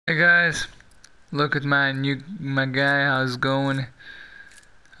Hey guys, look at my guy. How's it going?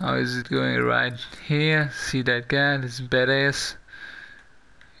 How is it going right here? See that guy? This badass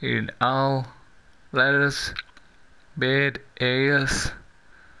in all letters, badass.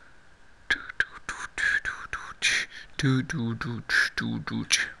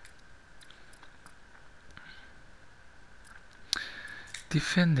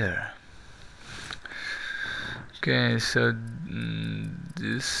 Defender. Okay, so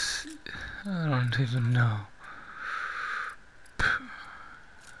this I don't even know.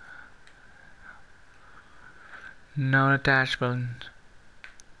 No attachment.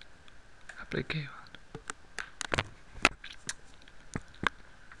 Application.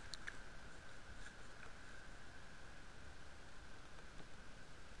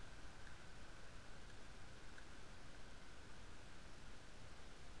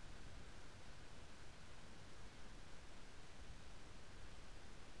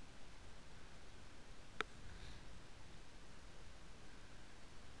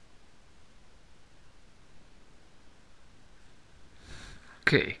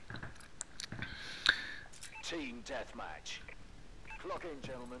 Okay. Team deathmatch. Clock in,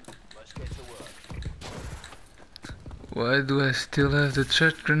 gentlemen. Let's get to work. Why do I still have the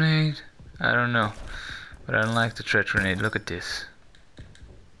threat grenade? I don't know. But I don't like the threat grenade. Look at this.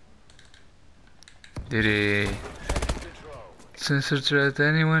 Did he sensor threat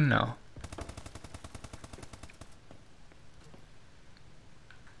anyone? No.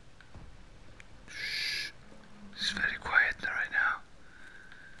 Shh. It's very quiet right now.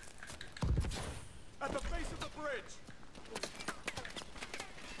 At the base of the bridge.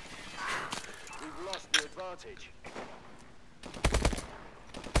 We've lost the advantage.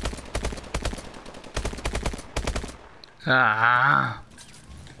 Ah.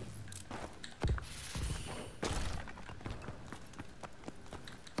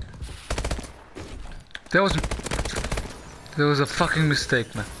 That was a fucking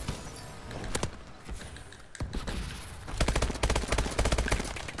mistake, man.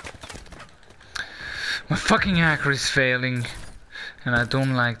 My fucking hacker is failing, and I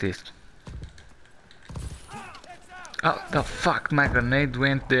don't like this. Oh, the fuck, my grenade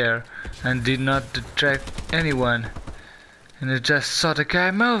went there and did not detect anyone. And it just saw the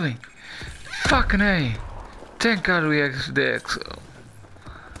guy moving. Fucking A. Thank God we have the XO.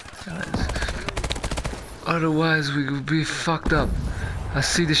 Otherwise we would be fucked up. I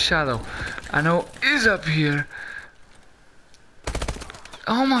see the shadow. I know he's up here.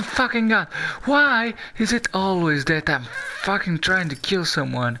 Oh my fucking god. Why is it always that I'm fucking trying to kill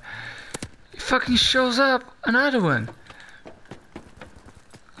someone? It fucking shows up another one.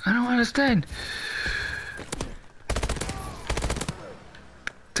 I don't understand.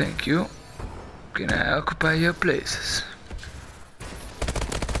 Thank you. Can I occupy your places?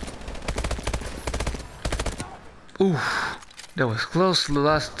 Oof, that was close to the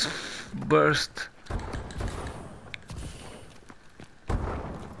last burst.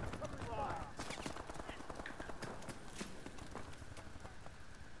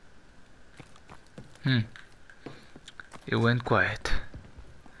 It went quiet.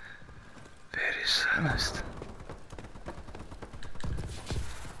 Very silent.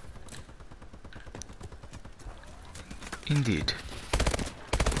 Indeed.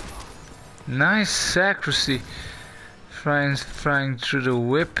 Nice accuracy. Flying through the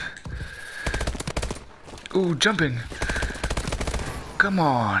whip. Ooh, jumping. Come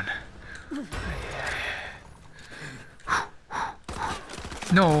on.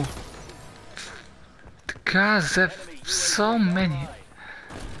 No. The cars have so many.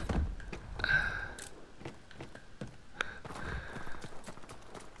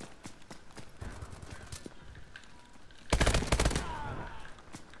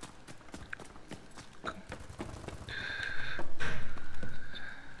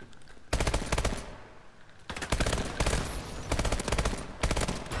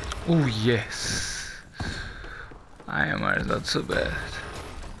 Oh yes, I am not so bad.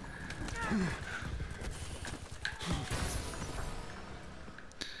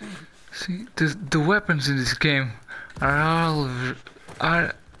 See, the weapons in this game are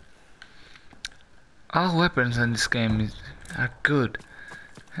all weapons in this game are good,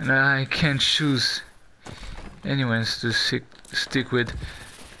 and I can choose anyone's to stick with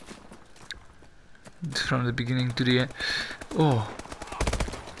from the beginning to the end. Oh.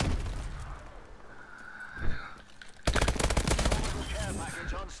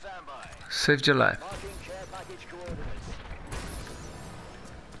 Saved your life.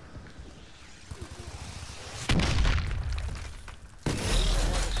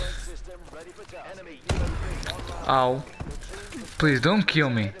 system ready for task. Enemy UAV online. Ow. Please don't kill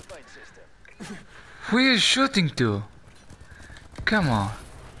me. Defense system. Who are you shooting to? Come on.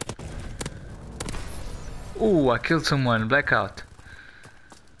 Oh, I killed someone. Blackout.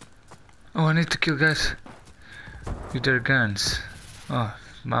 Oh, I need to kill guys with their guns. Oh,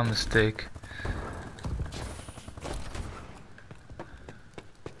 my mistake.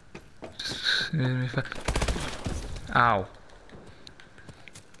 Just let me Ow.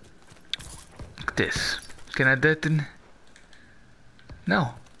 Look at this. Can I detonate?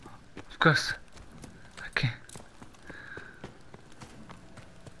 No. Of course. I can't.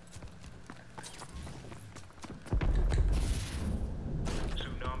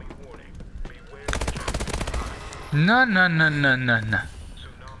 Tsunami warning. Beware. No.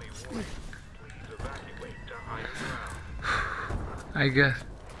 Tsunami warning. Please evacuate to higher ground. I guess.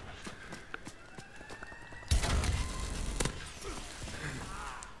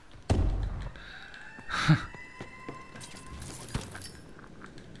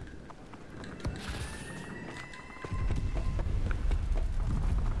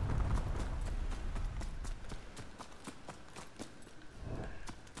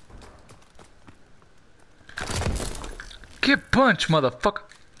 Get punched, motherfucker!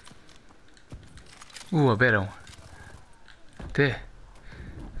 Ooh, a better one. There.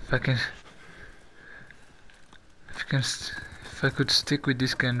 If I could stick with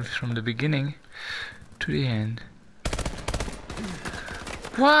this gun from the beginning to the end.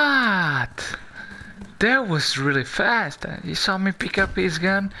 What? That was really fast. You saw me pick up his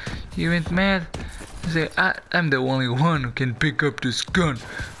gun. He went mad. He said, I'm the only one who can pick up this gun.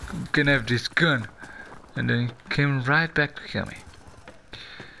 Who can have this gun. And then he came right back to kill me.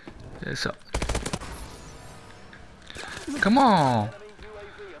 So, come on!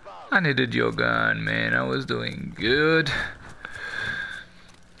 I needed your gun, man. I was doing good.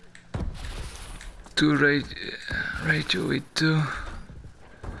 Two Rachel with two.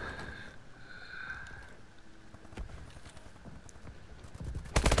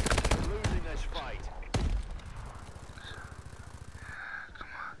 Losing this fight.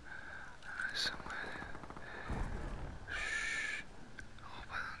 Come on. Somewhere. Shh. Hope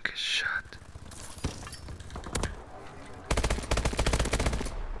I don't get shot.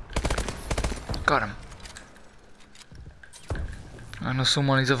 Got him. I know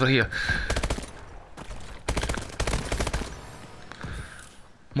someone is over here.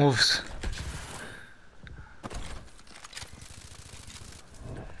 Moves.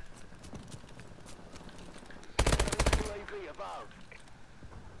 UAV above.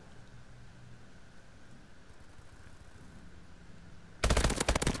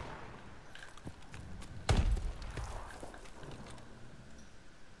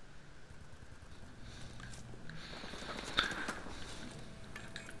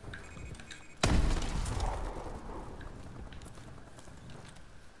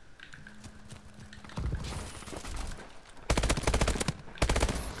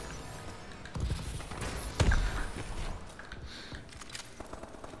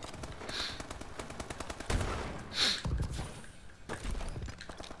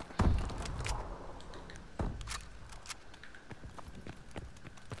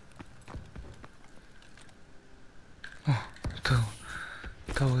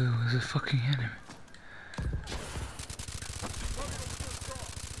 Thought it was a fucking enemy.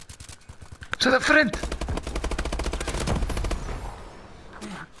 To the front!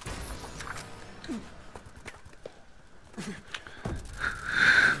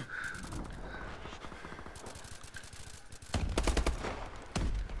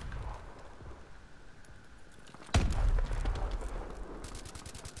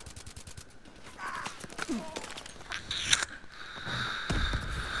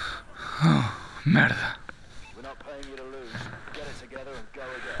 Oh, merda. We're not paying you to lose. Get it together and go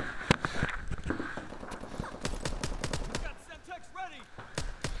again.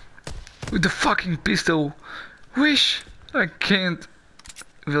 With the fucking pistol. Wish I can't.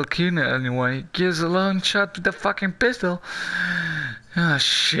 Vilkina anyway. Gives a long shot with the fucking pistol. Ah,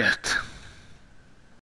 shit.